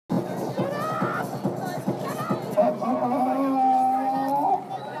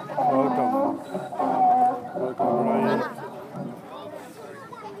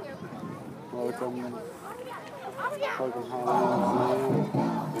welcome Holland.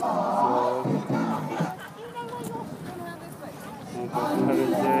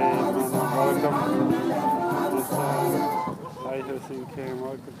 I have seen Kerry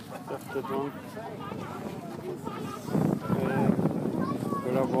Market after drunk.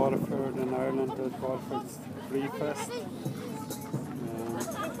 We're at Waterford in Ireland at Waterford's Free Fest.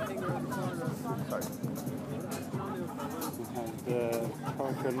 We have the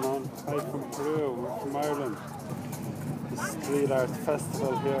Talking On High from Peru, we're from Ireland. The Street Art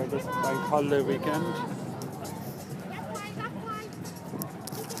Festival here this bank holiday weekend.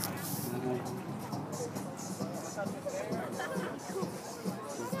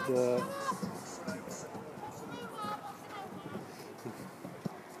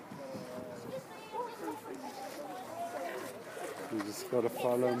 You just gotta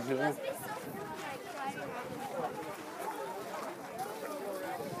follow him here.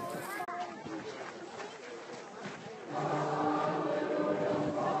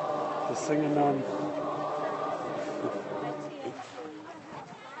 The singing on.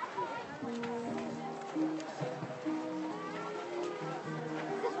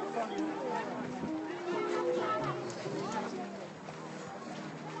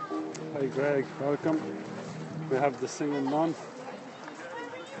 Hi Greg, welcome. We have the singing nun.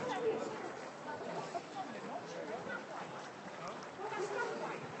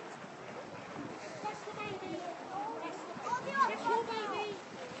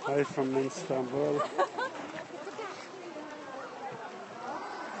 Hi from Istanbul.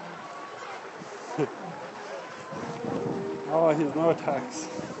 Oh, he's no tax.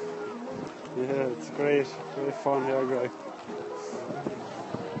 Yeah, it's great fun here, Greg.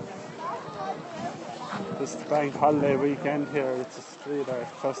 It's the bank holiday weekend here. It's a street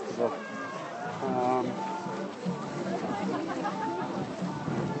art festival.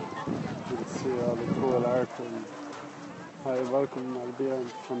 You can see all the cool art. And hi, welcome. I'm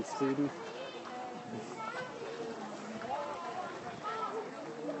from Sweden.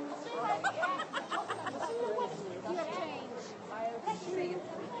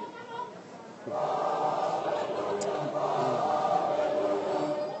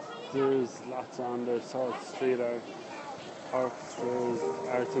 There's lots on there, so it's street art, orchestras,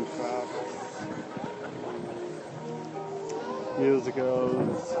 arts and crafts,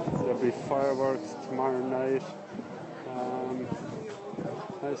 musicals. There'll be fireworks tomorrow night.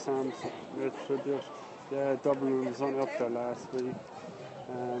 Hi Sam, great tribute. Yeah, Dublin was only up there last week.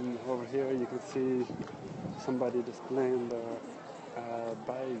 Over here you can see somebody displaying their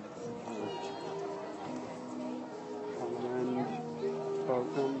bags. And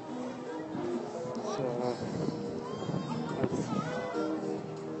welcome. So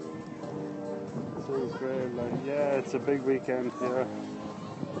it's great. Like, yeah, it's a big weekend here.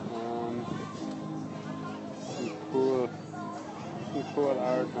 Some cool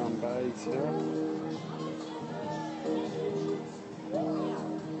art on bags here.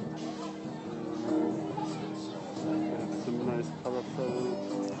 Some nice colourful.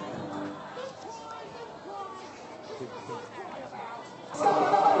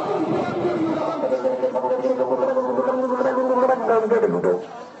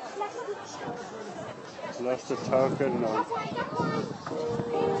 Lost the token now.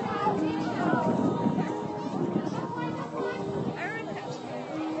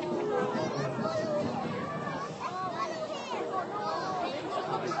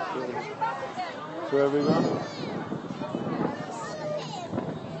 Where are we going?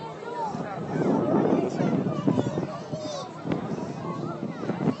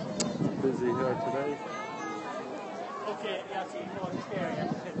 Busy here today.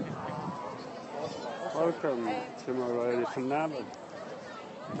 Welcome to my O'Reilly from Navan.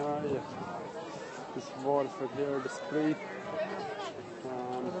 How are you? This is Waterford here, the Spraoi.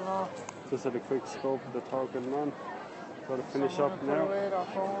 Just had a quick scope of the Talking On. Got to finish up now.